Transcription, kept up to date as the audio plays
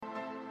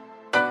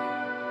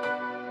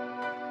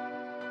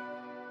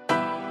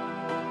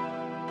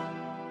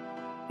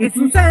Es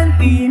un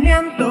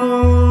sentimiento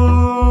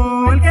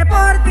el que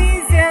por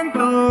ti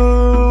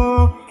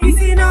siento, y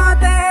si no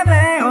te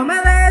veo me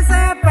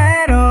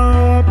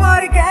desespero,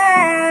 porque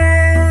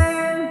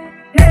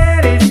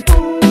eres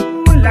tú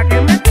la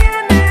que me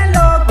tiene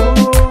loco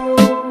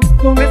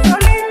con esos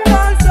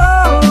lindos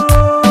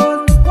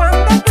ojos.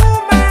 Cuando tú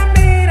me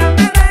miras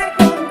me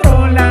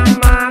descontrola,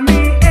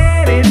 mami.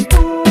 Eres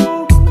tú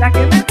la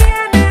que me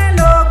tiene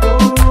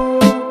loco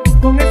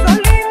con esos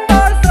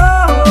lindos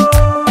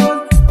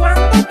ojos.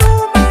 Cuando tú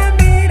me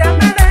miras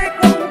me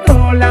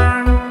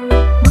descontrola,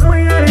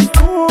 mami. Eres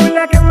tú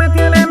la que me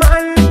tiene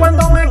mal.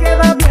 Cuando me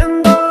quedas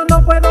viendo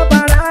no puedo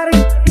parar.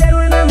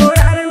 Quiero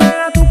enamorarme,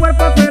 a tu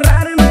cuerpo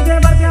aferrarme,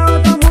 llevarte a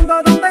otro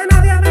mundo donde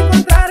nadie va a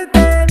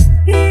encontrarte.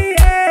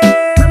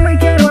 Mami,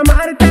 quiero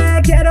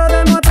amarte, quiero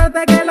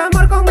demostrarte que el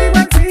amor conmigo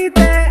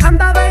existe.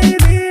 Anda ve y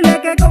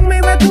dile que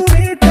conmigo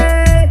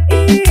estuviste.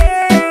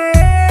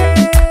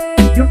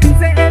 Yo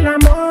quise el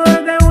amor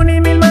de una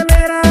y mil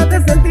maneras.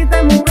 Te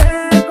sentiste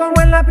mujer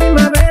como en la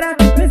primavera.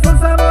 Esos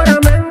sabores a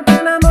mente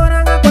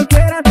enamoran a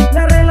cualquiera.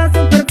 La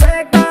relación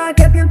perfecta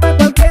que tienta a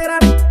cualquiera.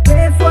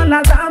 Beso a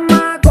la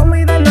dama,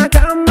 comida en la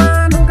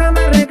cama. Nunca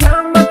me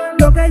reclama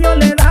lo que yo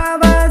le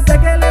daba. Sé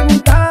que le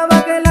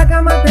gustaba que la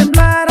cama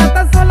temblara,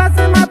 hasta sola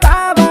se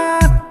mataba.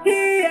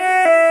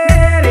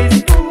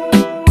 Eres tú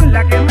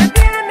la que me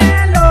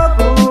tiene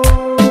loco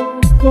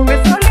con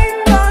esos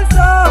lindos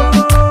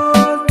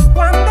ojos.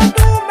 Cuando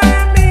tú me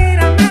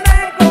miras me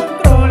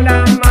descontrola,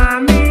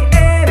 mami.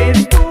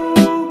 Eres tú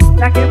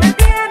la que me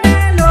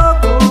tiene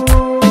loco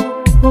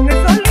con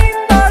esos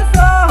lindos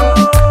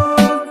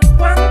ojos.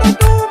 Cuando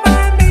tú me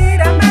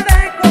miras me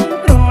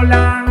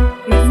descontrola.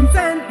 Es un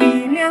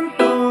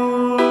sentimiento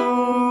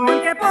el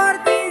que por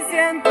ti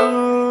siento,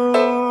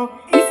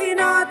 y si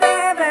no te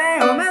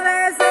veo me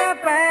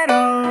desespero,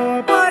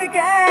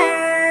 porque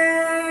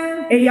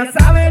ella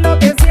sabe lo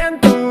que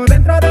siento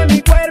dentro de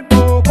mi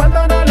cuerpo.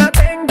 Cuando no la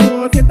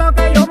tengo siento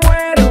que yo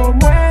muero,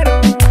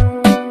 muero,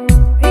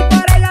 y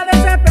por ella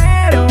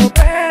desespero,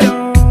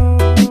 pero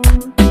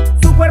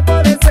su cuerpo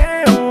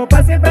deseo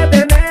para siempre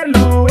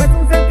tenerlo. Es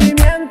un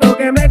sentimiento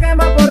que me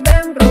quema por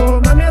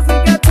dentro, mami, así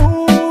que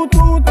tú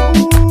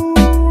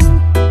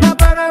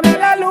apágame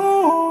la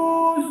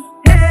luz.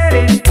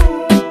 Eres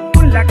tú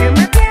la que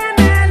me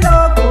tiene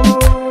loco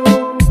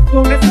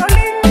con esos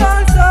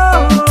lindos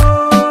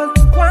ojos.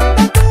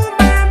 Cuando tú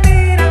me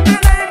miras me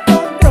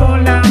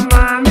descontrola,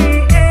 mami.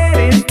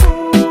 Eres tú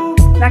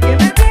la que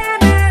me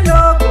tiene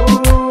loco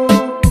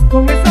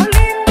con esos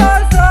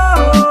lindos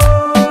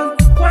ojos.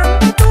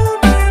 Cuando tú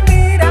me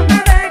miras me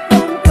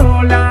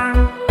descontrola.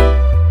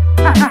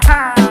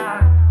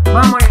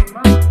 Vamos,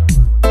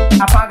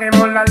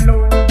 apaguemos la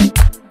luz.